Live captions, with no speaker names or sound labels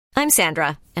I'm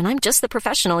Sandra, and I'm just the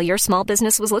professional your small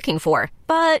business was looking for.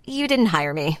 But you didn't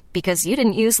hire me because you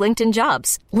didn't use LinkedIn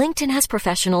Jobs. LinkedIn has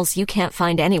professionals you can't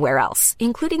find anywhere else,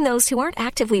 including those who aren't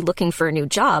actively looking for a new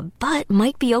job, but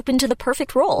might be open to the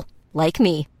perfect role, like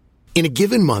me. In a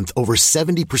given month, over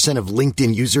 70% of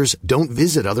LinkedIn users don't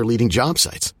visit other leading job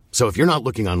sites. So if you're not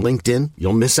looking on LinkedIn,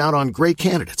 you'll miss out on great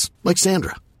candidates like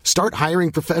Sandra. Start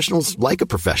hiring professionals like a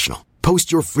professional.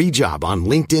 Post your free job on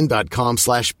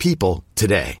linkedin.com/people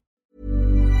today.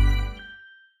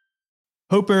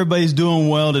 Hope everybody's doing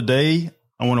well today.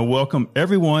 I want to welcome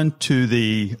everyone to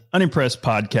the Unimpressed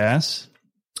podcast.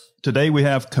 Today we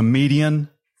have comedian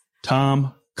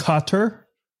Tom Cotter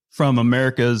from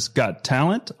America's Got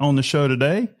Talent on the show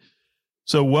today.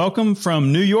 So welcome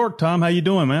from New York, Tom. How you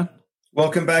doing, man?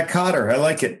 Welcome back, Cotter. I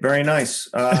like it. Very nice.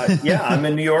 Yeah, I'm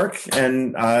in New York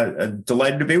and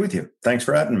delighted to be with you. Thanks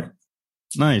for having me.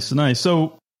 Nice.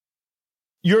 So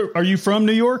are you from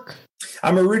New York?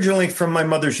 I'm originally from my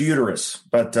mother's uterus,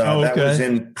 but that was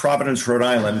in Providence, Rhode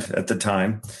Island at the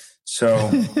time. So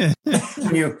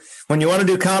when you want to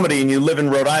do comedy and you live in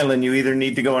Rhode Island, you either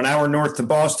need to go an hour north to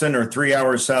Boston or 3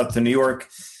 hours south to New York.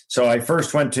 So I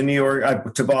first went to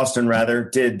to Boston rather,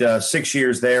 did 6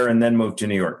 years there and then moved to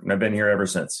New York. And I've been here ever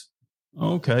since.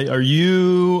 Okay. Are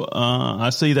you,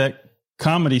 I see that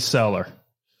Comedy Cellar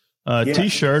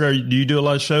t-shirt. Do you do a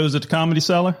lot of shows at the Comedy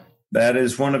Cellar? That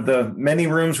is one of the many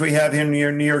rooms we have here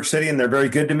in New York City, and they're very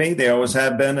good to me. They always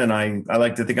have been, and I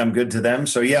like to think I'm good to them.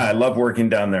 So, yeah, I love working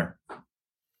down there.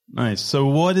 Nice. So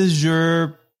what is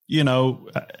your,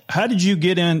 how did you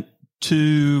get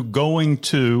into going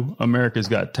to America's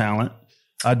Got Talent?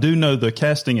 I do know the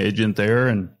casting agent there,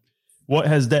 and what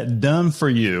has that done for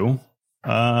you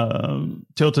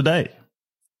till today?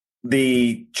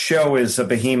 The show is a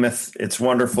behemoth. It's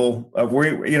wonderful.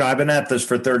 I've been at this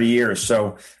for 30 years,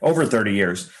 so over 30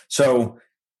 years. So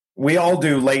we all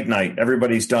do late night.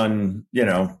 Everybody's done,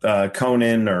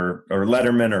 Conan or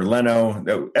Letterman or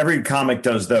Leno. Every comic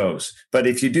does those. But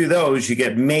if you do those, you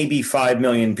get maybe 5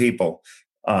 million people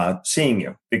seeing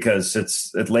you because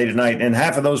it's late at night. And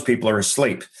half of those people are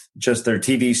asleep, just their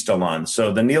TV's still on.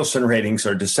 So the Nielsen ratings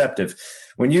are deceptive.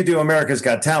 When you do America's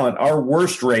Got Talent, our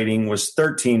worst rating was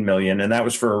 13 million, and that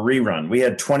was for a rerun. We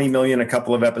had 20 million a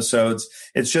couple of episodes.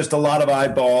 It's just a lot of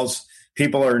eyeballs.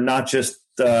 People are not just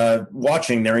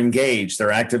watching, they're engaged.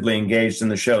 They're actively engaged in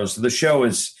the show. So the show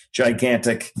is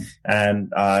gigantic,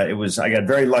 and I got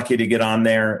very lucky to get on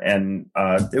there, and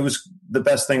it was the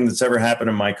best thing that's ever happened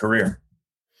in my career.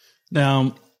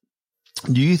 Now,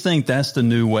 do you think that's the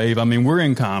new wave? I mean, we're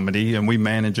in comedy, and we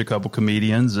manage a couple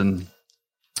comedians, and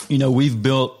we've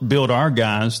built our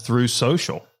guys through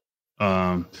social.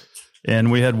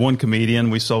 And we had one comedian,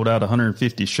 we sold out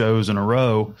 150 shows in a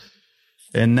row.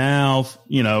 And now,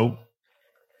 if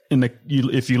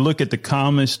you look at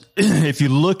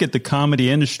the comedy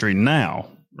industry now,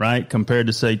 right, compared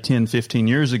to say 10, 15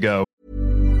 years ago.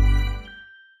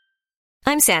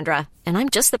 I'm Sandra, and I'm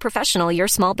just the professional your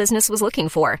small business was looking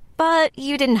for. But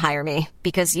you didn't hire me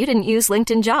because you didn't use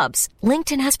LinkedIn Jobs.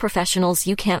 LinkedIn has professionals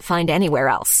you can't find anywhere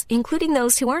else, including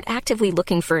those who aren't actively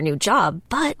looking for a new job,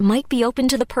 but might be open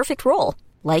to the perfect role,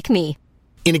 like me.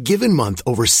 In a given month,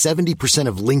 over 70%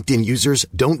 of LinkedIn users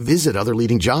don't visit other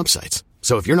leading job sites.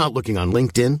 So if you're not looking on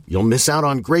LinkedIn, you'll miss out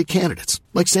on great candidates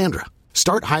like Sandra.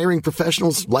 Start hiring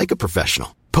professionals like a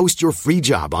professional. Post your free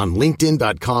job on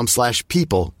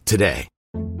linkedin.com/people today.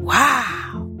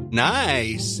 Wow.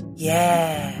 Nice.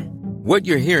 Yeah. What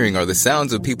you're hearing are the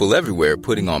sounds of people everywhere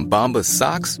putting on Bombas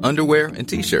socks, underwear, and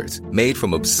T-shirts made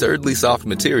from absurdly soft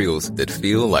materials that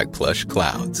feel like plush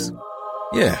clouds.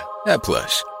 Yeah, that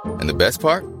plush. And the best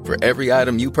part? For every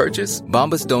item you purchase,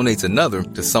 Bombas donates another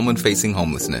to someone facing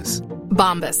homelessness.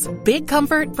 Bombas. Big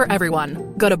comfort for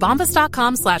everyone. Go to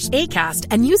bombas.com/ACAST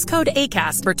and use code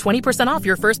ACAST for 20% off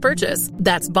your first purchase.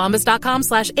 That's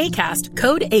bombas.com/ACAST.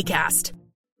 Code ACAST.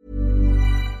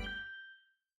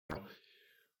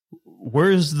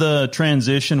 Where's the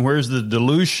transition? Where's the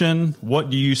dilution? What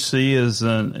do you see as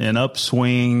an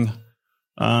upswing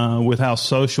with how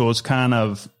social is kind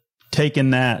of taken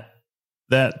that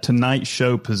Tonight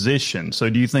Show position? So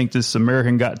do you think this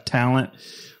American Got Talent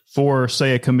for,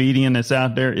 say, a comedian that's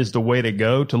out there is the way to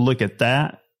go, to look at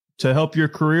that to help your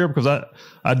career? Because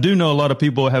I do know a lot of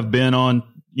people have been on,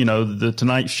 the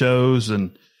Tonight shows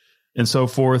and so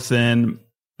forth. And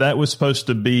that was supposed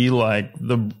to be like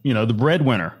the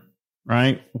breadwinner,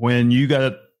 right? When you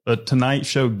got a Tonight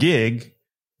Show gig,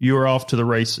 you were off to the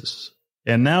races.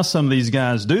 And now some of these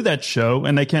guys do that show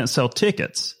and they can't sell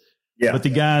tickets. Yeah. But the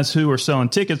guys who are selling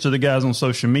tickets are the guys on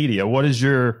social media. What is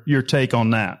your take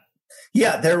on that?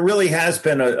 Yeah, there really has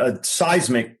been a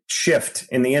seismic shift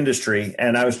in the industry.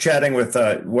 And I was chatting with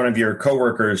one of your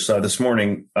coworkers this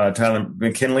morning, Tyler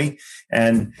McKinley,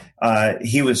 and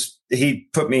he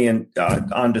put me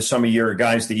onto some of your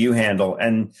guys that you handle.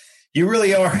 And you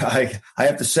really are, I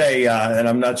have to say, and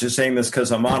I'm not just saying this because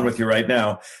I'm on with you right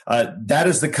now, that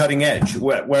is the cutting edge.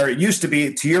 Where it used to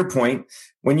be, to your point,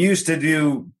 when you used to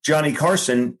do Johnny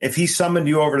Carson, if he summoned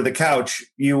you over to the couch,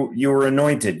 you were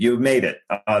anointed. You made it.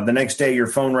 The next day, your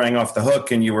phone rang off the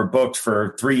hook and you were booked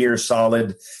for 3 years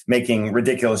solid, making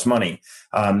ridiculous money.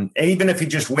 Even if he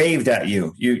just waved at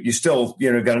you, you still,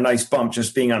 got a nice bump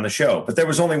just being on the show. But there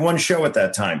was only one show at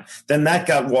that time. Then that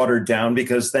got watered down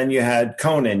because then you had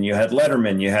Conan, you had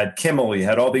Letterman, you had Kimmel, you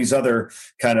had all these other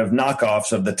kind of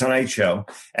knockoffs of the Tonight Show.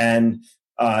 And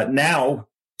now,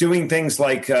 doing things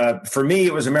like, for me,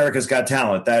 it was America's Got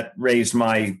Talent. That raised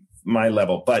my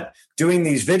level. But doing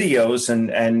these videos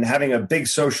and having a big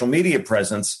social media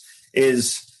presence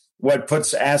is what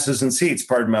puts asses in seats,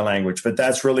 pardon my language. But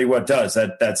that's really what does.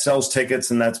 That sells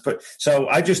tickets, and So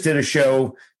I just did a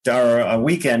show, a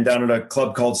weekend down at a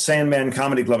club called Sandman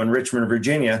Comedy Club in Richmond,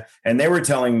 Virginia, and they were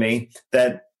telling me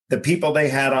that the people they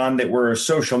had on that were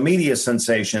social media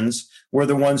sensations were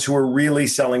the ones who were really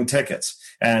selling tickets.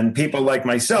 And people like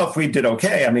myself, we did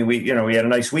okay. I mean, we had a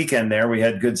nice weekend there. We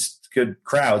had good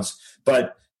crowds,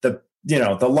 but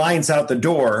the lines out the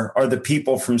door are the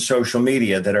people from social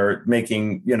media that are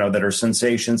making, that are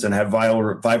sensations and have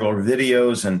viral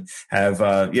videos and have,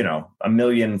 1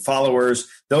 million followers.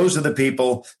 Those are the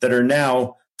people that are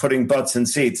now putting butts in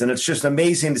seats. And it's just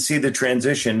amazing to see the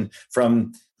transition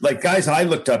from like guys I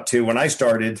looked up to when I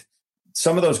started.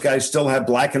 Some of those guys still have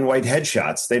black and white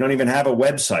headshots. They don't even have a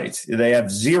website. They have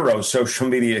zero social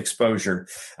media exposure.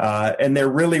 And they're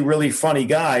really, really funny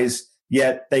guys,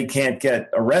 yet they can't get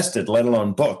arrested, let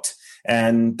alone booked.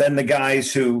 And then the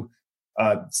guys who,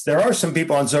 there are some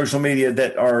people on social media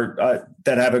that are,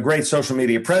 that have a great social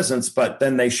media presence, but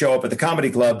then they show up at the comedy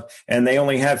club and they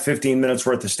only have 15 minutes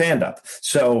worth of stand-up.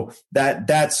 So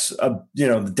that's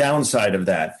the downside of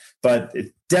that. But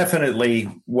definitely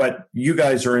what you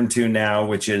guys are into now,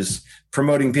 which is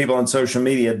promoting people on social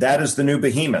media, that is the new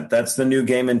behemoth. That's the new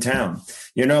game in town.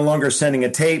 You're no longer sending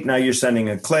a tape. Now you're sending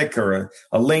a click or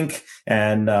a link.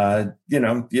 And,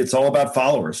 it's all about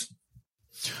followers.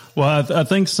 Well, I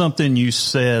think something you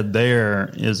said there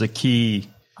is a key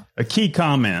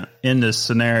comment in this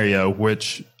scenario,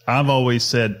 which I've always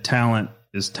said talent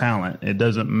is talent. It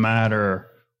doesn't matter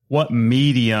what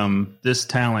medium this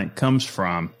talent comes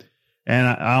from. And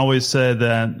I always said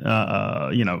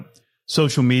that,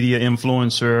 social media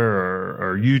influencer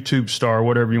or YouTube star,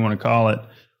 whatever you want to call it,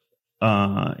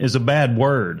 is a bad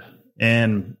word.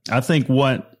 And I think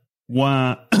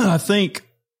why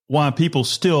people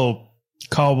still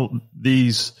call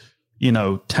these,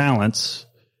 talents,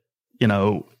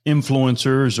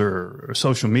 influencers or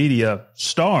social media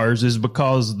stars is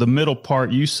because the middle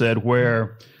part you said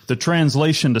where the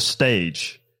translation to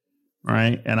stage,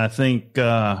 right? And I think,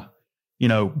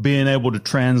 being able to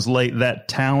translate that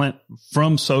talent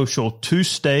from social to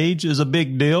stage is a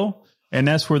big deal. And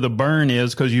that's where the burn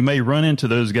is, because you may run into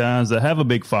those guys that have a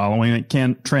big following that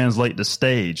can't translate to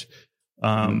stage.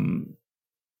 Do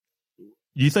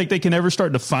you think they can ever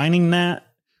start defining that,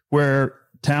 where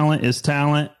talent is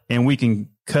talent and we can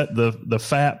cut the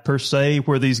fat per se,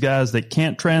 where these guys that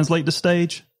can't translate to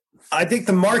stage? I think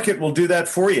the market will do that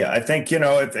for you. I think,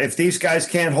 if these guys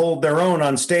can't hold their own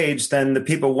on stage, then the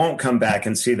people won't come back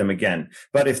and see them again.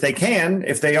 But if they can,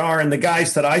 if they are, and the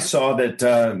guys that I saw that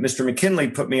Mr. McKinley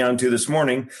put me onto this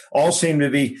morning all seem to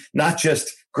be not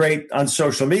just great on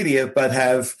social media, but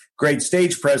have great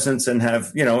stage presence and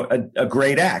have, a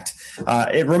great act.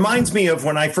 It reminds me of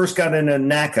when I first got into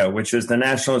NACA, which is the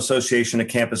National Association of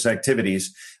Campus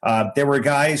Activities. There were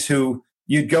guys who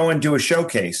you'd go and do a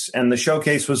showcase, and the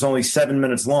showcase was only 7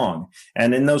 minutes long.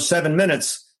 And in those 7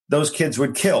 minutes, those kids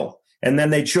would kill. And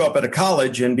then they'd show up at a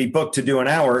college and be booked to do an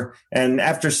hour. And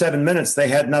after 7 minutes, they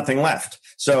had nothing left.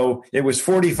 So it was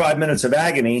 45 minutes of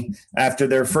agony after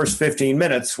their first 15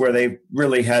 minutes where they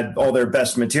really had all their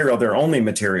best material, their only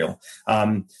material.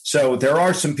 So there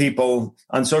are some people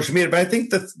on social media, but I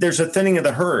think that there's a thinning of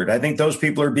the herd. I think those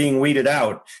people are being weeded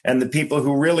out, and the people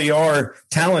who really are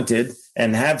talented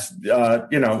and have,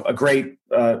 a great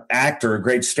act or a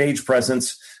great stage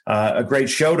presence, a great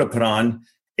show to put on,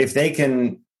 if they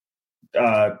can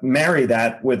marry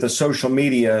that with a social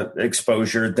media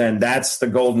exposure, then that's the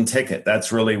golden ticket.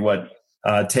 That's really what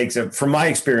takes it. From my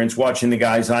experience watching the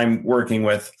guys I'm working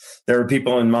with, there are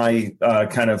people in my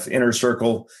kind of inner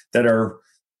circle that are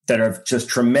that have just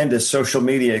tremendous social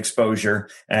media exposure,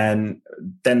 and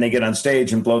then they get on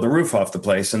stage and blow the roof off the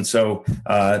place. And so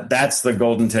that's the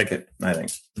golden ticket, I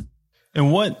think.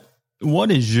 And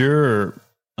what is your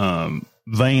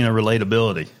vein of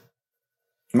relatability?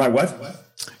 My what?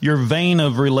 Your vein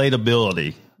of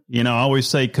relatability. I always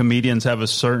say comedians have a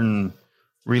certain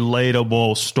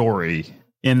relatable story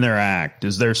in their act.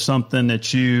 Is there something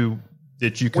that you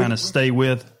kind of stay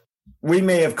with? We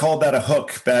may have called that a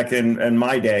hook back in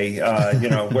my day.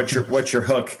 What's your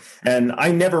hook? And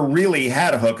I never really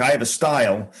had a hook. I have a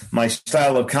style. My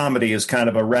style of comedy is kind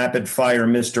of a rapid fire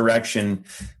misdirection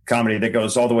comedy that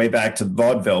goes all the way back to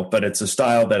vaudeville, but it's a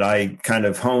style that I kind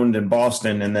of honed in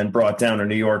Boston and then brought down to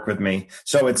New York with me.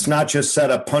 So it's not just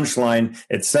set up punchline,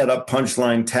 it's set up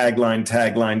punchline,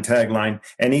 tagline,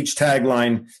 and each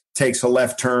tagline takes a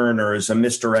left turn or is a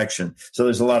misdirection. So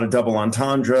there's a lot of double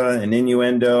entendre and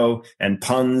innuendo and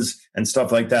puns and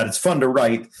stuff like that. It's fun to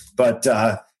write, but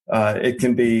it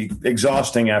can be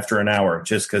exhausting after an hour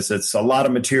just because it's a lot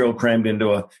of material crammed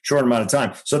into a short amount of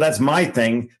time. So that's my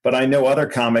thing. But I know other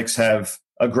comics have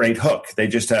a great hook. They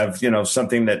just have,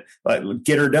 something that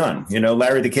get her done.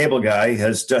 Larry the Cable Guy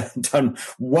has done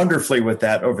wonderfully with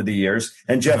that over the years.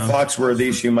 And Jeff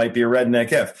Foxworthy's You Might Be a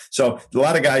Redneck If. So a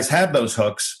lot of guys have those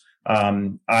hooks.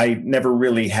 I never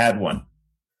really had one.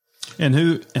 And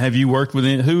who have you worked with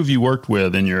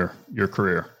in your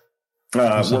career?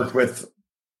 Worked with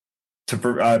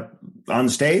on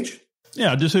stage?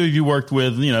 Yeah, just who have you worked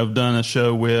with, done a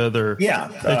show with, or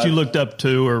that you looked up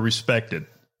to or respected?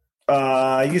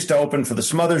 I used to open for the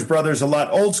Smothers Brothers a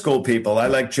lot. Old school people. I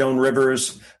like Joan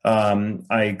Rivers.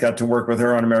 I got to work with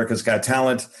her on America's Got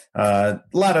Talent. A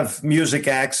lot of music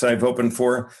acts I've opened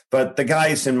for. But the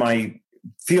guys in my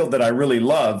field that I really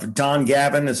love, Don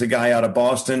Gavin is a guy out of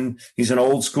Boston. He's an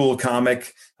old school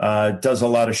comic, does a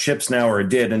lot of ships now, or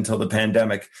did until the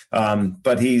pandemic.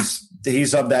 But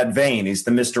he's of that vein. He's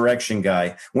the misdirection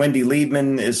guy. Wendy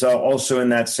Liebman is also in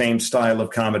that same style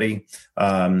of comedy.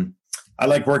 I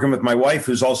like working with my wife,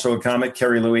 who's also a comic,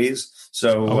 Carrie Louise.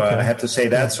 So I have to say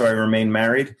that, so I remain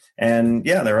married. And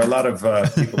yeah, there are a lot of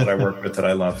people that I work with that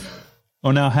I love.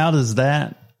 Oh, now how does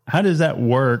that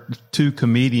work? Two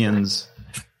comedians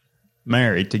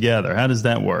married together. How does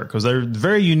that work? Because they're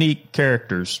very unique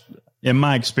characters in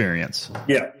my experience.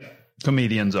 Yeah.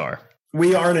 Comedians are.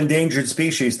 We are an endangered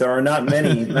species. There are not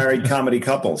many married comedy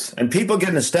couples, and people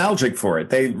get nostalgic for it.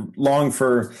 They long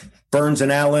for Burns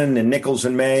and Allen and Nichols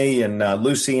and May and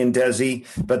Lucy and Desi,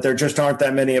 but there just aren't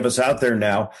that many of us out there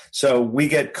now. So we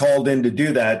get called in to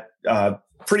do that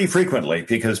pretty frequently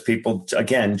because people,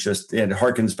 again, it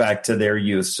harkens back to their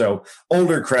youth. So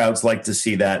older crowds like to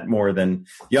see that more than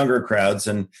younger crowds,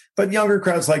 but younger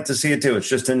crowds like to see it too. It's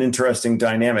just an interesting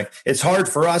dynamic. It's hard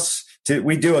for us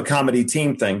we do a comedy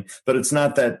team thing, but it's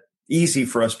not that easy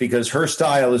for us because her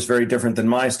style is very different than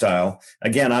my style.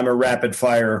 Again, I'm a rapid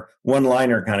fire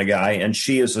one-liner kind of guy, and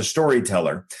she is a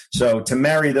storyteller. So to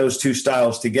marry those two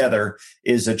styles together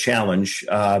is a challenge,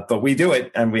 but we do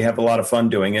it, and we have a lot of fun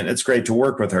doing it. It's great to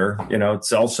work with her. It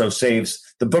also saves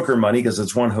the booker money because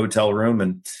it's one hotel room,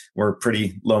 and we're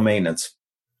pretty low maintenance.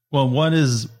 Well, when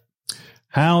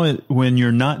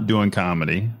you're not doing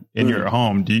comedy in your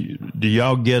home, do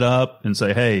y'all get up and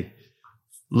say, hey,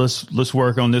 let's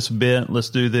work on this bit. Let's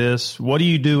do this. What do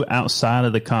you do outside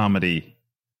of the comedy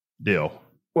deal?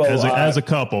 Well, as a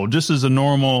couple, just as a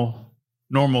normal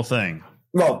thing.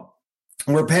 Well,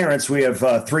 we're parents. We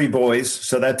have 3 boys,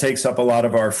 so that takes up a lot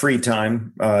of our free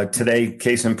time. Today,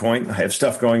 case in point, I have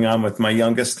stuff going on with my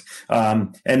youngest.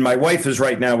 And my wife is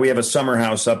right now, we have a summer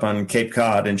house up on Cape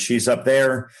Cod, and she's up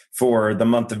there for the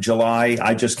month of July.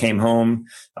 I just came home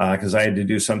because I had to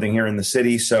do something here in the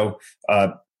city. So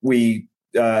we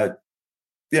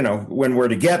when we're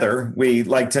together,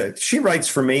 she writes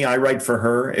for me, I write for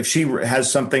her. If she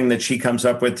has something that she comes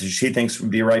up with, she thinks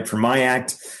would be right for my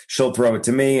act, she'll throw it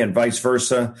to me and vice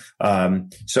versa.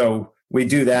 So we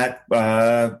do that.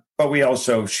 But we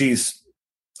also, she's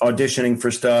auditioning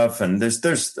for stuff. And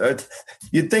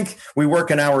you'd think we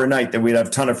work an hour a night that we'd have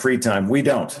a ton of free time. We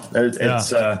don't.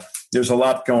 There's a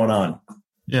lot going on.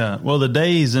 Yeah. Well, the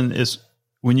days,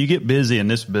 when you get busy in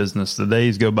this business, the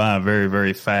days go by very,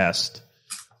 very fast.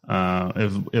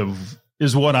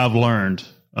 Is what I've learned,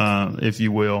 if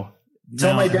you will.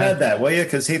 Tell my dad that, will you?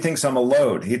 Because he thinks I'm a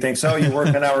load. He thinks, you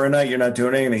work an hour a night, you're not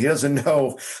doing anything. He doesn't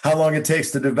know how long it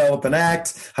takes to develop an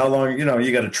act, how long, you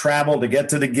got to travel to get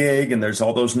to the gig, and there's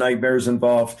all those nightmares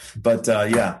involved. But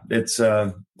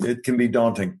it can be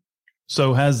daunting.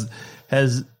 So has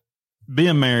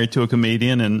being married to a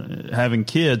comedian and having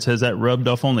kids, has that rubbed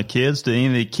off on the kids? Do any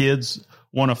of the kids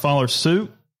want to follow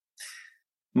suit?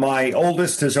 My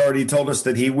oldest has already told us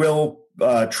that he will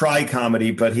try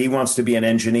comedy, but he wants to be an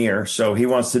engineer. So he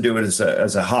wants to do it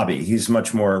as a hobby. He's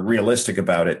much more realistic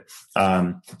about it.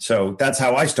 So that's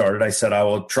how I started. I said, I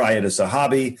will try it as a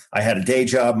hobby. I had a day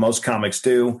job. Most comics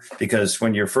do, because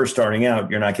when you're first starting out,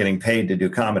 you're not getting paid to do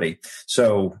comedy.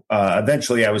 So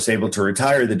eventually I was able to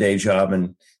retire the day job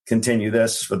and continue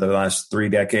this for the last 3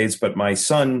 decades. But my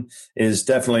son is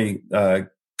definitely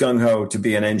gung-ho to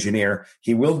be an engineer.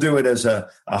 He will do it as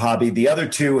a hobby. The other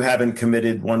two haven't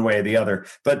committed one way or the other.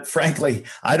 But frankly,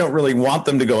 I don't really want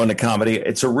them to go into comedy.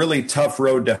 It's a really tough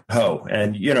road to hoe.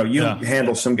 And, you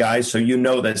handle some guys, so you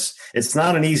know this. It's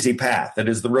not an easy path. It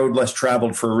is the road less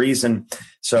traveled for a reason.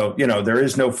 So, there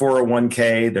is no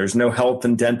 401k. There's no health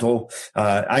and dental.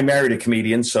 I married a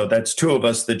comedian, so that's 2 of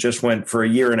us that just went for a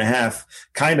year and a half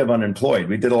kind of unemployed.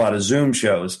 We did a lot of Zoom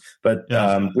shows, but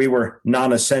we were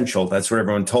non-essential. That's what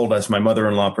everyone told us. My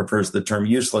mother-in-law prefers the term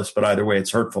useless, but either way,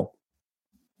 it's hurtful.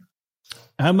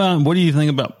 What do you think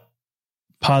about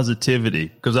positivity?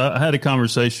 Because I had a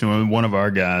conversation with one of our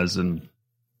guys, and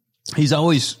he's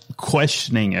always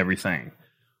questioning everything.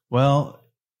 Well,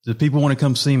 do people want to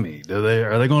come see me?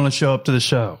 Are they going to show up to the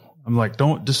show? I'm like,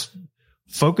 don't just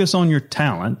focus on your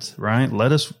talent, right?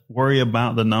 Let us worry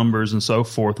about the numbers and so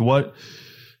forth. Where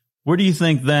do you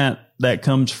think that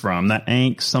comes from? That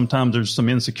angst? Sometimes there's some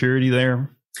insecurity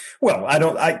there. Well,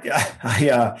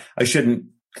 I shouldn't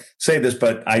say this,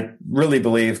 but I really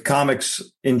believe comics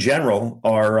in general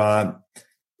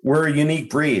we're a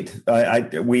unique breed. We're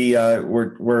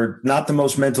not the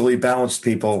most mentally balanced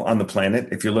people on the planet.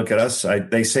 If you look at us,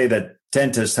 they say that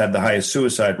dentists have the highest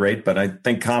suicide rate, but I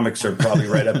think comics are probably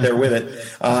right up there with it.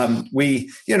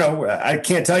 I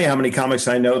can't tell you how many comics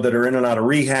I know that are in and out of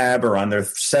rehab or on their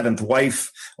 7th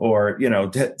wife or,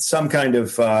 some kind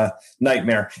of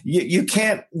nightmare. You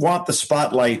can't want the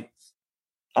spotlight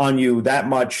on you that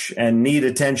much and need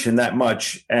attention that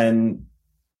much and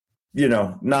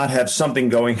not have something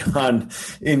going on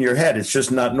in your head. It's just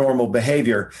not normal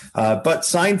behavior. But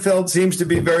Seinfeld seems to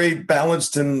be very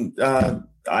balanced, and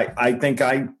I think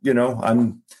I'm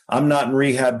not in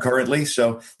rehab currently,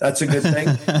 so that's a good thing.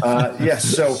 Yes,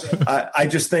 so I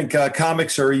just think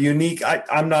comics are unique.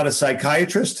 I'm not a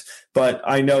psychiatrist, but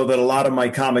I know that a lot of my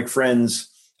comic friends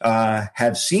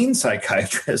have seen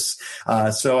psychiatrists.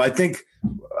 So I think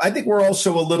we're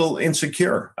also a little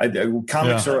insecure.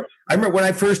 Comics are. I remember when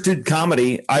I first did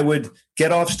comedy, I would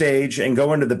get off stage and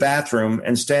go into the bathroom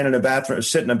and sit in a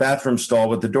bathroom stall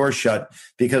with the door shut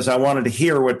because I wanted to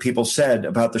hear what people said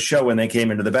about the show when they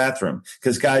came into the bathroom.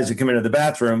 Because guys that come into the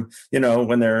bathroom,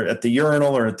 when they're at the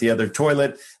urinal or at the other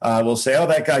toilet, will say, "Oh,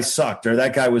 that guy sucked," or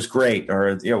 "That guy was great,"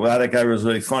 or "Well, that guy was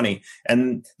really funny."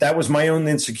 And that was my own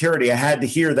insecurity. I had to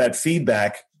hear that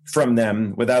feedback from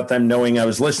them without them knowing I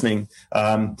was listening.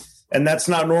 And that's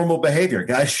not normal behavior.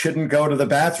 Guys shouldn't go to the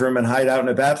bathroom and hide out in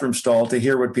a bathroom stall to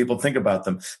hear what people think about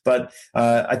them. But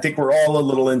I think we're all a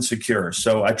little insecure.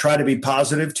 So I try to be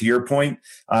positive. To your point,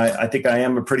 I think I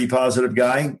am a pretty positive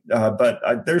guy. But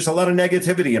there's a lot of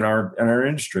negativity in our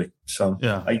industry. So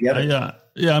I get it.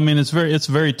 Yeah. I mean, it's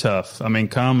very tough. I mean,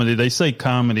 comedy. They say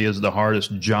comedy is the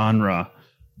hardest genre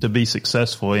to be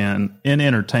successful in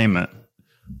entertainment.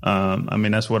 I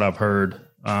mean, that's what I've heard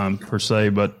per se.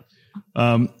 But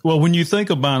well, when you think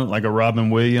about it, like a Robin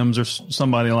Williams or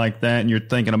somebody like that, and you're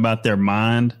thinking about their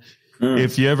mind,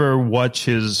 if you ever watch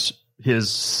his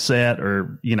set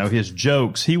or, his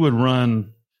jokes, he would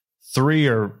run 2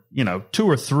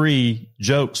 or 3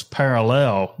 jokes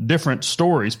parallel, different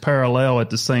stories parallel at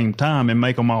the same time and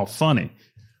make them all funny.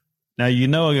 Now,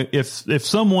 if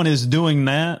someone is doing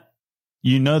that,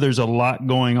 there's a lot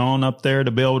going on up there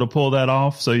to be able to pull that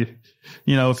off. So,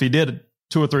 if he did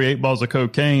 2 or 3 8 balls of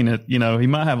cocaine, he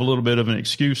might have a little bit of an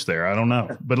excuse there. I don't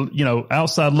know. But,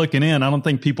 outside looking in, I don't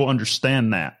think people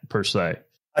understand that per se.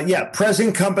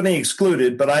 Present company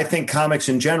excluded, but I think comics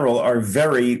in general are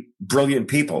very brilliant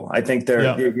people. I think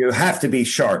you have to be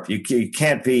sharp. You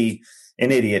can't be an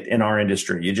idiot in our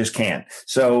industry. You just can't.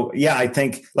 So, I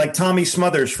think like Tommy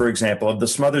Smothers, for example, of the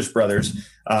Smothers Brothers,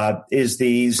 is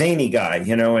the zany guy,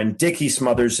 and Dickie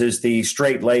Smothers is the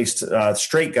straight-laced,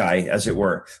 straight guy, as it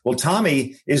were. Well,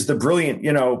 Tommy is the brilliant,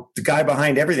 the guy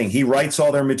behind everything. He writes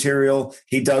all their material.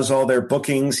 He does all their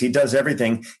bookings. He does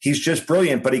everything. He's just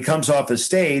brilliant, but he comes off on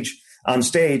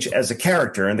stage as a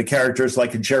character, and the character is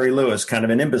like a Jerry Lewis, kind of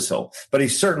an imbecile, but he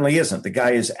certainly isn't. The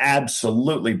guy is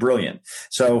absolutely brilliant.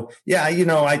 So,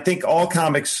 I think all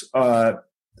comics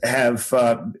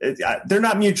they're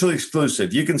not mutually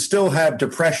exclusive. You can still have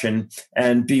depression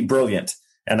and be brilliant.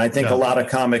 And I think a lot of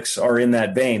comics are in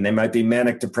that vein. They might be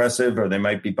manic depressive or they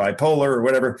might be bipolar or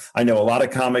whatever. I know a lot of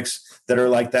comics that are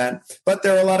like that, but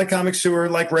there are a lot of comics who are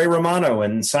like Ray Romano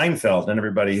and Seinfeld and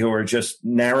everybody who are just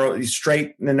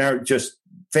straight and narrow, just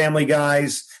family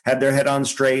guys, have their head on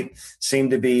straight, seem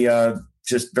to be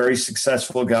just very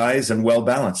successful guys and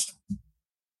well-balanced.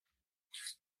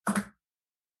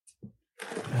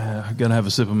 I'm going to have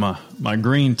a sip of my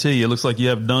green tea. It looks like you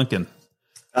have Dunkin'.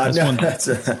 No,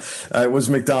 it was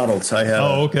McDonald's. I have.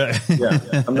 Oh, okay. Yeah,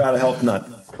 I'm not a health nut.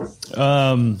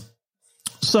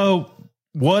 So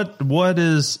what do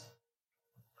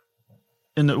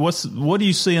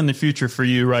you see in the future for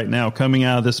you right now coming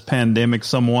out of this pandemic?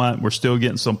 Somewhat, we're still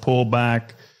getting some pullback.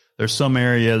 There's some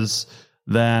areas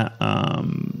that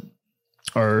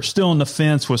are still on the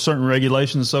fence with certain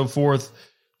regulations and so forth.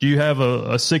 Do you have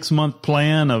a 6-month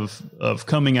plan of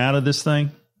coming out of this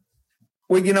thing?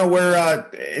 Well,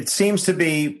 it seems to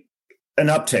be an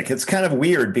uptick. It's kind of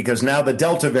weird because now the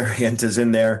Delta variant is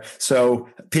in there. So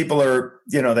people are,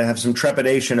 they have some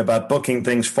trepidation about booking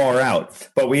things far out.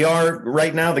 But we are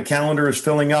right now, the calendar is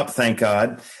filling up, thank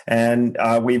God. And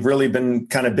we've really been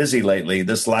kind of busy lately.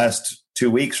 This last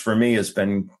 2 weeks for me has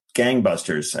been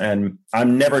gangbusters. And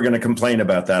I'm never going to complain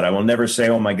about that. I will never say,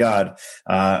 oh my God,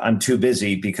 I'm too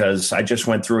busy, because I just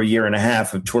went through a year and a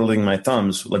half of twiddling my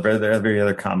thumbs with every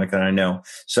other comic that I know.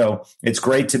 So it's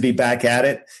great to be back at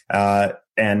it.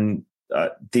 And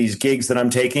these gigs that I'm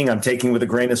taking with a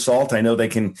grain of salt. I know they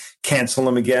can cancel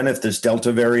them again if this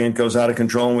Delta variant goes out of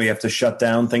control and we have to shut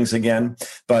down things again.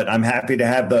 But I'm happy to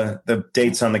have the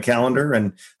dates on the calendar,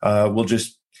 and we'll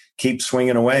just keep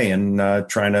swinging away and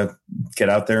trying to get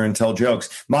out there and tell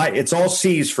jokes. It's all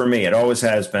C's for me. It always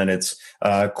has been. It's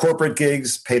corporate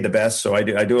gigs pay the best. So I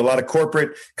do a lot of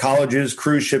corporate, colleges,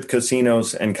 cruise ship,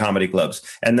 casinos, and comedy clubs.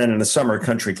 And then in the summer,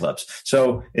 country clubs.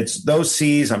 So it's those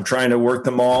C's. I'm trying to work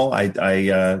them all.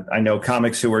 I know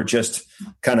comics who are just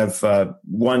kind of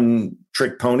one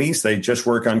trick ponies. They just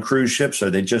work on cruise ships, or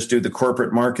they just do the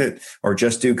corporate market, or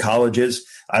just do colleges.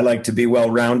 I like to be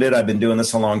well-rounded. I've been doing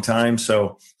this a long time,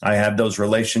 so I have those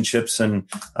relationships. And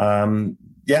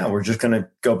we're just going to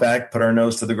go back, put our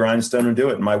nose to the grindstone, and do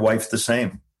it. And my wife the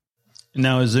same.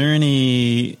 Now, is there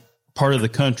any part of the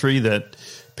country that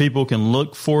people can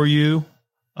look for you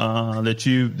that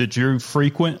you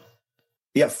frequent?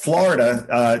 Yeah,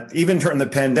 Florida, even during the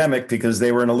pandemic, because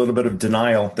they were in a little bit of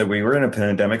denial that we were in a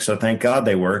pandemic. So thank God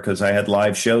they were, because I had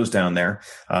live shows down there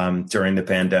during the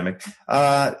pandemic.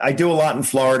 I do a lot in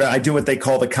Florida. I do what they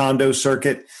call the condo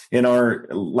circuit in our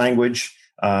language.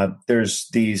 There's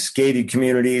these gated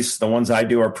communities. The ones I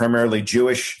do are primarily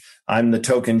Jewish. I'm the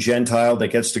token Gentile that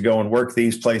gets to go and work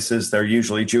these places. They're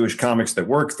usually Jewish comics that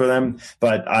work for them.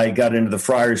 But I got into the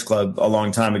Friars Club a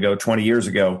long time ago, 20 years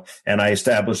ago, and I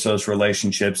established those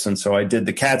relationships. And so I did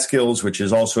the Catskills, which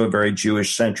is also a very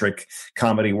Jewish-centric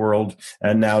comedy world.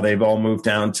 And now they've all moved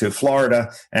down to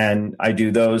Florida, and I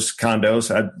do those condos.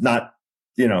 Not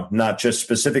just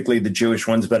specifically the Jewish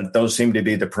ones, but those seem to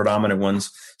be the predominant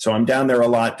ones. So I'm down there a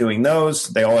lot doing those.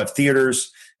 They all have theaters,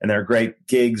 and they're great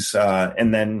gigs.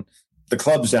 And then the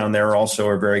clubs down there also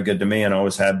are very good to me and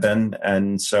always have been.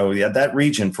 And so, that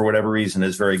region, for whatever reason,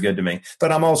 is very good to me.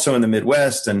 But I'm also in the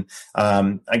Midwest, and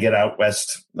I get out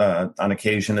west on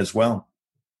occasion as well.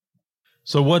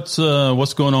 So what's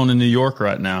going on in New York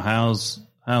right now? How's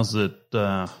it?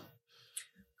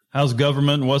 How's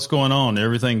government? What's going on?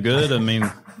 Everything good? I mean,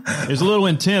 it was a little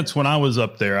intense when I was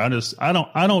up there. I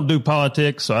don't do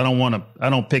politics, so I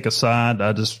don't pick a side.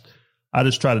 I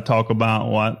just try to talk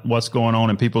about what's going on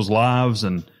in people's lives.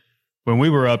 And when we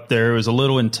were up there, it was a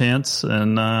little intense,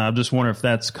 and I just wonder if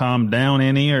that's calmed down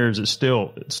any, or is it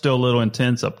still a little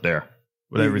intense up there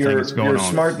with everything that's going on? You're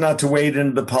smart not to wade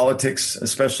into the politics,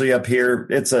 especially up here.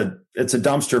 It's a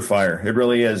dumpster fire. It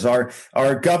really is.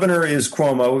 Our governor is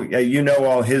Cuomo.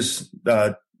 All his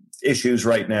issues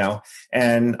right now.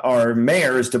 And our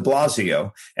mayor is de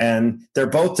Blasio. And they're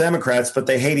both Democrats, but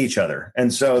they hate each other.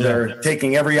 And so they're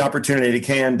taking every opportunity they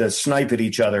can to snipe at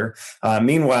each other.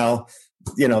 Meanwhile,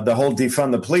 the whole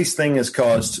defund the police thing has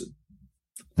caused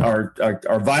our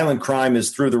violent crime is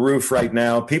through the roof right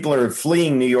now. People are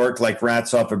fleeing New York like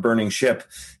rats off a burning ship.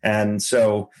 And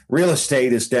so real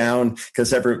estate is down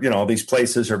because all these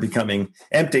places are becoming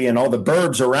empty, and all the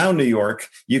burbs around New York,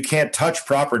 you can't touch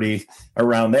property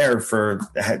around there for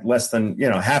less than,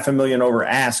 $500,000 over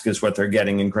ask is what they're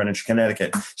getting in Greenwich,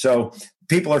 Connecticut. So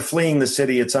people are fleeing the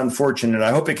city. It's unfortunate.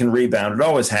 I hope it can rebound. It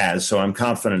always has, so I'm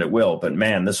confident it will. But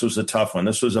man, this was a tough one.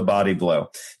 This was a body blow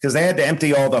because they had to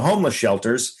empty all the homeless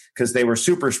shelters because they were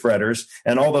super spreaders,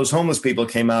 and all those homeless people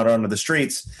came out onto the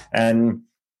streets. And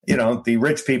the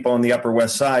rich people on the Upper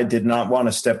West Side did not want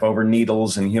to step over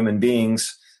needles and human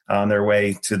beings on their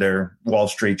way to their Wall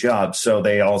Street jobs. So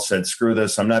they all said, screw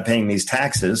this. I'm not paying these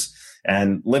taxes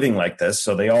and living like this.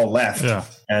 So they all left. Yeah.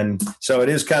 And so it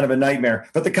is kind of a nightmare.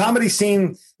 But the comedy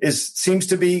scene seems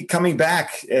to be coming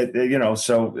back,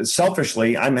 so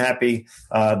selfishly, I'm happy.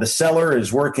 The Cellar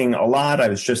is working a lot. I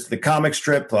was just at the comic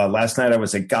strip. Last night I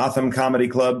was at Gotham Comedy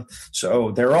Club.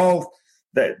 So they're all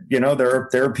that,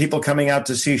 there are people coming out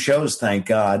to see shows, thank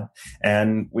God.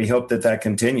 And we hope that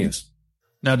continues.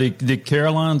 Now, did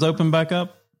Caroline's open back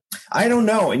up? I don't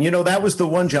know. And, that was the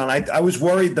one, John, I was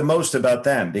worried the most about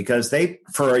them because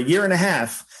for a year and a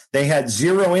half, they had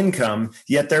zero income,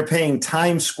 yet they're paying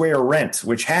Times Square rent,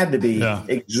 which had to be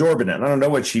exorbitant. I don't know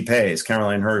what she pays,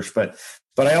 Caroline Hirsch, but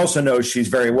I also know she's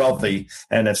very wealthy.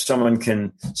 And if someone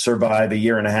can survive a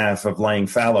year and a half of laying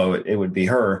fallow, it would be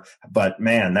her. But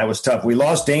man, that was tough. We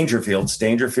lost Dangerfields.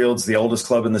 Dangerfields, the oldest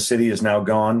club in the city, is now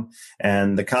gone.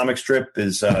 And the comic strip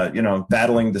is,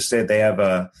 battling to stay. They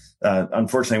have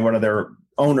unfortunately, one of their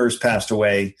owners passed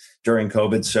away during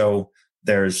COVID. So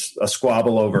there's a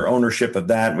squabble over ownership of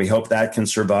that. We hope that can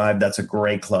survive. That's a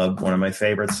great club, one of my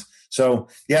favorites. So,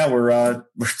 yeah, we're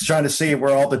trying to see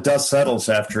where all the dust settles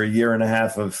after a year and a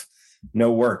half of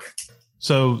no work.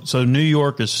 So New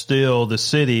York the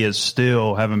city is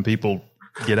still having people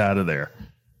get out of there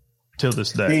till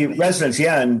this day. The residents,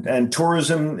 and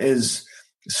tourism is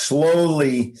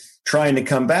slowly trying to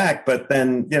come back. But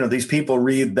then, these people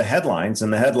read the headlines,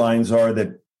 and the headlines are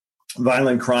that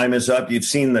violent crime is up. You've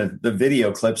seen the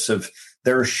video clips of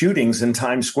there are shootings in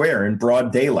Times Square in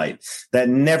broad daylight. That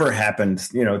never happened,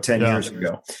 10 years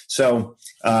ago. So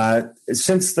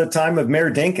since the time of Mayor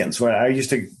Dinkins, when I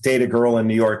used to date a girl in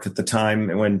New York at the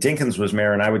time when Dinkins was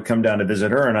mayor, and I would come down to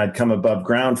visit her, and I'd come above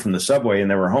ground from the subway,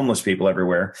 and there were homeless people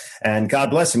everywhere. And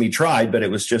God bless him, he tried, but it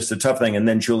was just a tough thing. And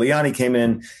then Giuliani came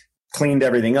in, cleaned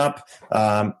everything up.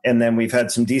 And then we've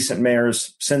had some decent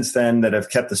mayors since then that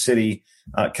have kept the city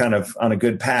kind of on a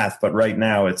good path. But right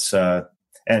now it's,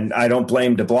 and I don't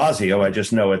blame de Blasio. I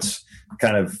just know it's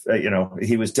kind of,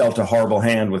 he was dealt a horrible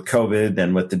hand with COVID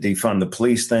and with the defund the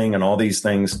police thing and all these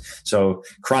things. So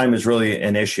crime is really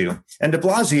an issue. And de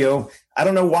Blasio, I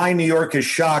don't know why New York is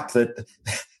shocked that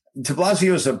de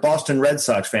Blasio is a Boston Red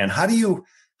Sox fan. How do you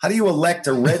elect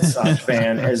a Red Sox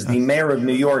fan as the mayor of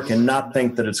New York and not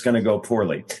think that it's going to go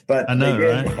poorly? But I know, they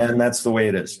did, right? And that's the way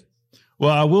it is. Well,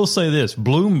 I will say this.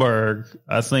 Bloomberg,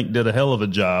 I think, did a hell of a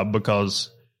job because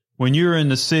when you're in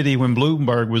the city, when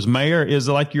Bloomberg was mayor, it's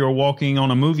like you're walking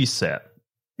on a movie set.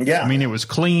 Yeah. I mean, it was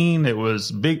clean. It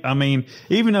was big. I mean,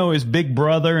 even though it was Big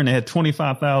Brother and it had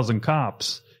 25,000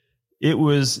 cops, it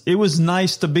was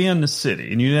nice to be in the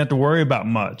city and you didn't have to worry about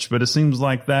much. But it seems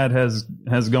like that has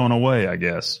gone away, I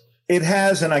guess. It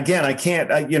has. And again,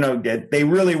 they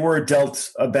really were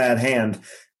dealt a bad hand.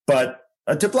 But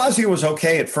de Blasio was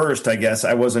okay at first, I guess.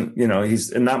 I wasn't,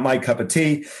 he's not my cup of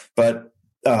tea, but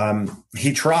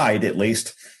he tried at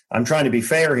least. I'm trying to be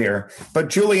fair here, but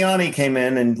Giuliani came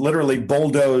in and literally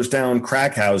bulldozed down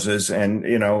crack houses and,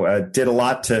 did a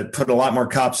lot to put a lot more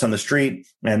cops on the street.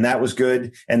 And that was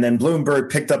good. And then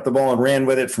Bloomberg picked up the ball and ran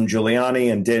with it from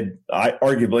Giuliani and did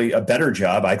arguably a better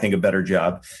job. I think a better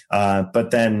job.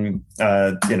 But then,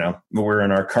 we're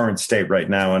in our current state right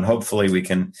now, and hopefully we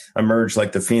can emerge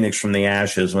like the phoenix from the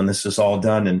ashes when this is all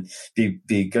done and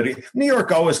be good. New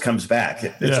York always comes back.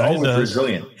 It's always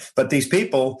resilient. But these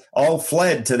people all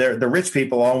fled to the rich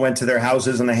people all went to their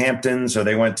houses in the Hamptons, or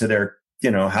they went to their,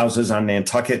 houses on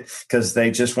Nantucket because they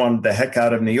just wanted the heck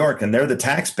out of New York, and they're the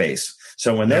tax base.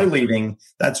 So when they're leaving,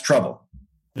 that's trouble.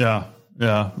 Yeah.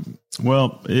 Yeah.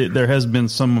 Well, there has been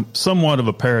somewhat of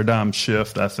a paradigm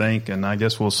shift, I think. And I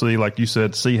guess we'll see, like you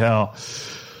said,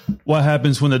 what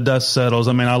happens when the dust settles.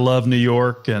 I mean, I love New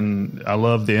York and I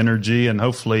love the energy, and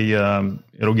hopefully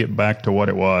it'll get back to what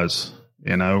it was.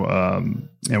 And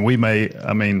we may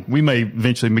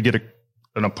eventually get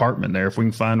an apartment there if we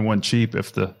can find one cheap.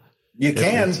 You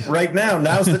can right now.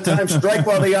 Now's the time. Strike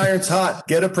while the iron's hot.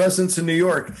 Get a presence in New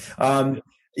York. New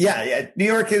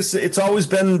York it's always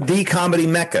been the comedy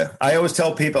mecca. I always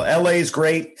tell people LA is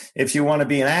great if you want to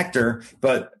be an actor,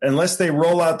 but unless they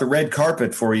roll out the red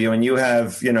carpet for you and you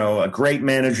have, a great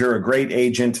manager, a great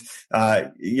agent,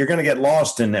 you're going to get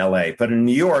lost in LA. But in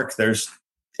New York, there's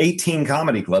 18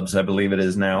 comedy clubs, I believe it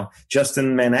is now, just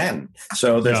in Manhattan.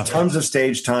 So there's tons of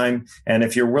stage time. And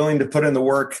if you're willing to put in the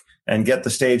work and get the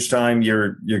stage time,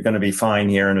 you're going to be fine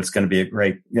here. And it's going to be a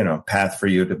great, path for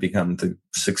you to become the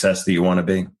success that you want to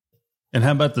be. And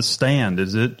how about the Stand?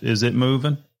 Is it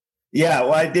moving? Yeah,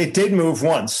 well, it did move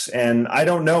once. And I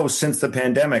don't know, since the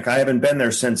pandemic, I haven't been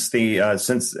there since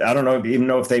I don't even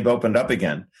know if they've opened up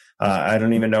again. I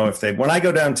don't even know if when I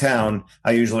go downtown,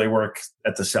 I usually work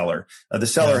at the Cellar. The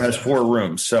Cellar has 4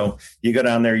 rooms. So you go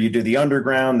down there, you do the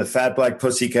Underground, the Fat Black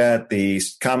Pussycat,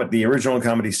 the original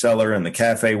Comedy Cellar, and the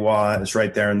Cafe Wah is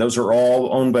right there. And those are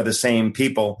all owned by the same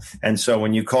people. And so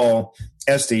when you call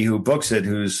Esty, who books it,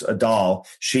 who's a doll,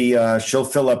 she'll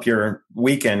fill up your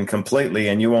weekend completely,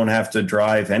 and you won't have to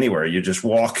drive anywhere. You just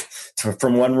walk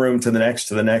from one room to the next,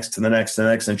 to the next, to the next, to the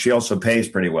next. And she also pays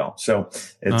pretty well. So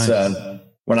it's, nice.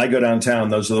 When I go downtown,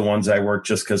 those are the ones I work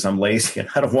just because I'm lazy and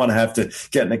I don't want to have to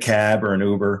get in a cab or an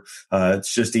Uber.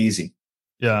 It's just easy.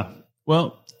 Yeah.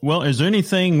 Well, is there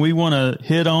anything we want to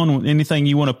hit on? Anything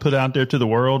you want to put out there to the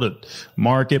world,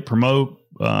 market, promote,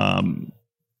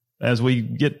 as we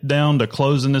get down to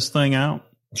closing this thing out?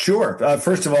 Sure.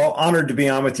 First of all, honored to be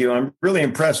on with you. I'm really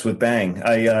impressed with Bang.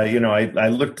 I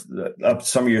looked up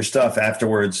some of your stuff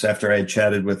afterwards after I had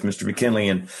chatted with Mr. McKinley,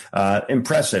 and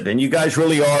impressive. And you guys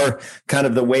really are kind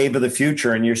of the wave of the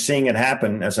future, and you're seeing it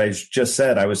happen. As I just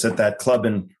said, I was at that club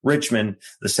in Richmond,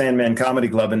 the Sandman Comedy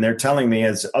Club, and they're telling me,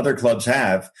 as other clubs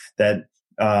have, that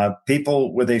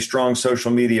people with a strong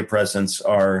social media presence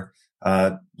are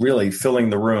really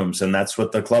filling the rooms. And that's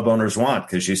what the club owners want,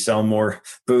 because you sell more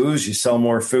booze, you sell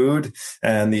more food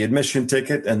and the admission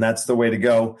ticket, and that's the way to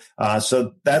go.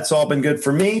 So that's all been good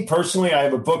for me. Personally, I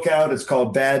have a book out. It's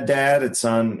called Bad Dad. It's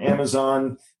on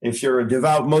Amazon. If you're a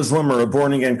devout Muslim or a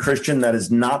born-again Christian, that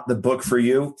is not the book for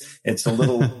you. It's a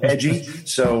little edgy.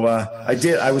 So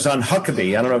I was on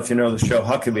Huckabee. I don't know if you know the show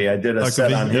Huckabee. I did a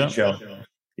set on his show.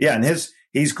 Yeah, and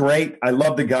he's great. I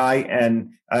love the guy.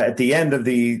 And at the end of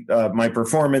my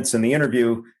performance and the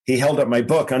interview, he held up my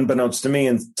book, unbeknownst to me,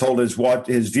 and told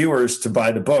his viewers to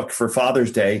buy the book for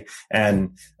Father's Day.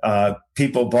 And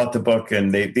people bought the book,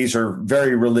 and these are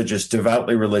very religious,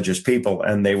 devoutly religious people,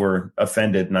 and they were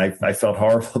offended. And I felt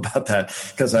horrible about that,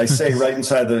 because I say right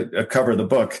inside the cover of the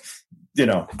book,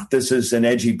 this is an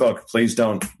edgy book. Please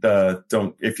don't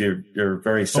if you're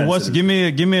very sensitive. Well, give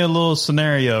me a little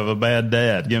scenario of a bad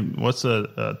dad. What's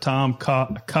a Tom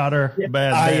Cotter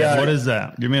bad dad? What is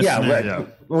that? Give me a scenario.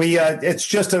 It's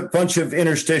just a bunch of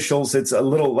interstitials. It's a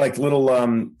little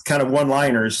kind of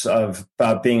one-liners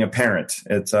about being a parent.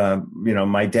 It's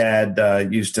my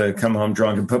dad used to come home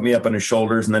drunk and put me up on his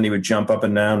shoulders, and then he would jump up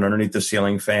and down underneath the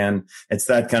ceiling fan. It's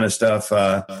that kind of stuff.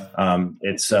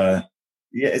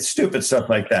 It's stupid stuff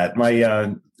like that.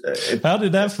 How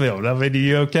did that feel? I mean, are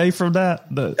you okay from that?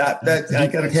 I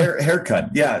got a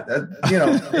haircut. Yeah.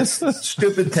 It's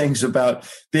stupid things about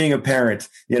being a parent.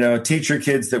 Teach your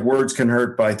kids that words can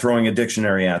hurt by throwing a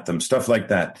dictionary at them, stuff like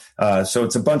that. So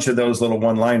it's a bunch of those little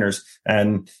one-liners,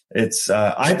 and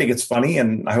I think it's funny,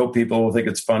 and I hope people will think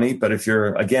it's funny. But if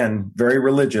you're, again, very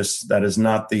religious, that is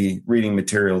not the reading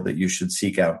material that you should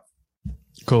seek out.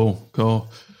 Cool.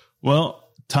 Well,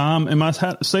 Tom, am I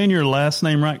saying your last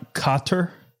name right?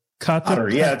 Cotter?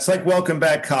 Yeah, it's like Welcome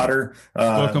Back, Kotter.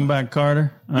 Welcome Back,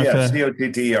 Carter. Okay. Yeah,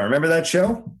 COTTER. Remember that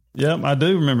show? Yep, I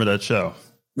do remember that show.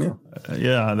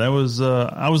 Yeah, that was.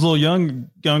 I was a little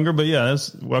younger, but yeah,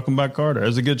 that's Welcome Back, Carter. It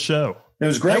was a good show. It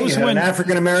was great. You had an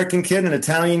African-American kid, an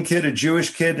Italian kid, a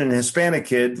Jewish kid, and a Hispanic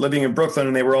kid living in Brooklyn,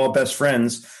 and they were all best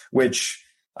friends, which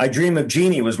I Dream of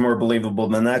Jeannie was more believable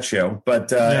than that show.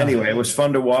 But anyway, it was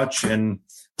fun to watch, and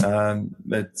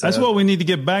that's what we need to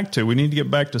get back to. We need to get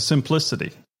back to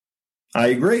simplicity. I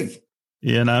agree.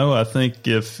 I think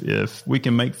if we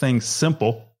can make things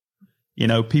simple,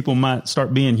 people might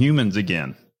start being humans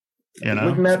again.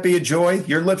 Wouldn't that be a joy?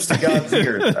 Your lips to God's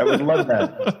ears. I would love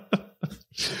that.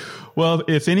 Well,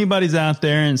 if anybody's out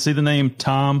there and see the name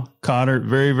Tom Cotter,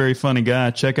 very, very funny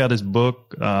guy, check out his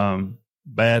book,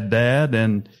 Bad Dad.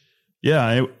 And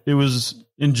it was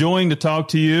enjoying to talk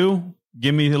to you.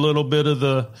 Give me a little bit of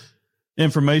the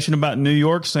information about New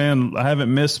York, saying I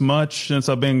haven't missed much since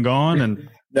I've been gone. And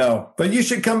no, but you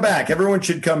should come back. Everyone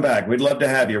should come back. We'd love to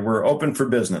have you. We're open for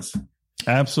business.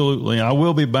 Absolutely. I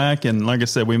will be back. And like I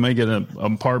said, we may get an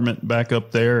apartment back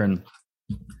up there, and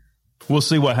we'll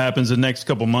see what happens the next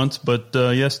couple months. But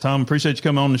yes, Tom, appreciate you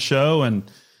coming on the show. And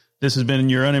this has been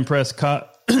your Unimpressed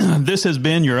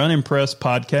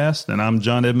podcast. And I'm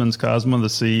John Edmonds Cosma, the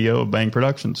CEO of Bang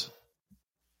Productions.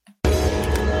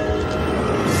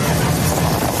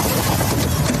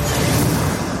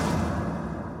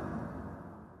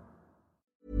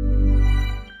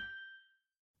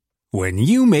 When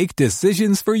you make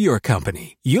decisions for your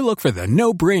company, you look for the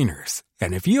no-brainers.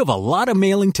 And if you have a lot of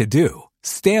mailing to do,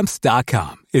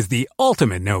 Stamps.com is the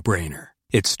ultimate no-brainer.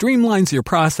 It streamlines your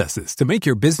processes to make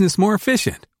your business more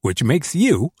efficient, which makes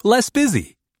you less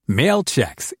busy. Mail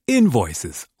checks,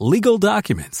 invoices, legal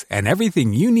documents, and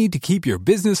everything you need to keep your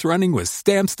business running with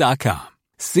Stamps.com.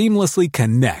 Seamlessly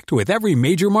connect with every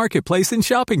major marketplace and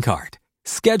shopping cart.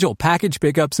 Schedule package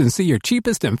pickups and see your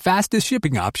cheapest and fastest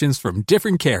shipping options from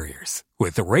different carriers,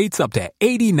 with rates up to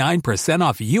 89%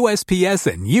 off USPS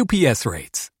and UPS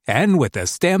rates. And with the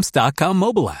Stamps.com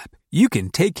mobile app, you can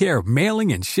take care of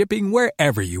mailing and shipping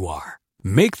wherever you are.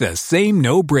 Make the same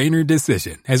no-brainer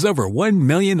decision as over 1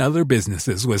 million other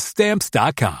businesses with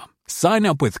Stamps.com. Sign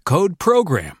up with code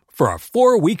PROGRAM for a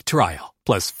 4-week trial,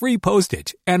 plus free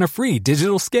postage and a free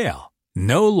digital scale.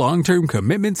 No long-term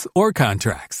commitments or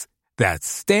contracts. That's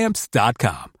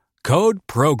Stamps.com. Code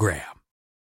PROGRAM.